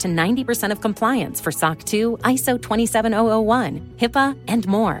automate up to 90% of compliance for SOC 2, ISO 27001, HIPAA, and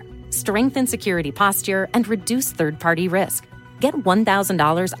more. Strengthen security posture and reduce third-party risk. Get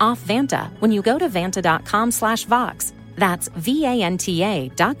 $1,000 off Vanta when you go to vanta.com/Vox. That's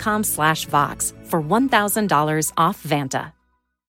VANTA.com/Vox for $1,000 off Vanta.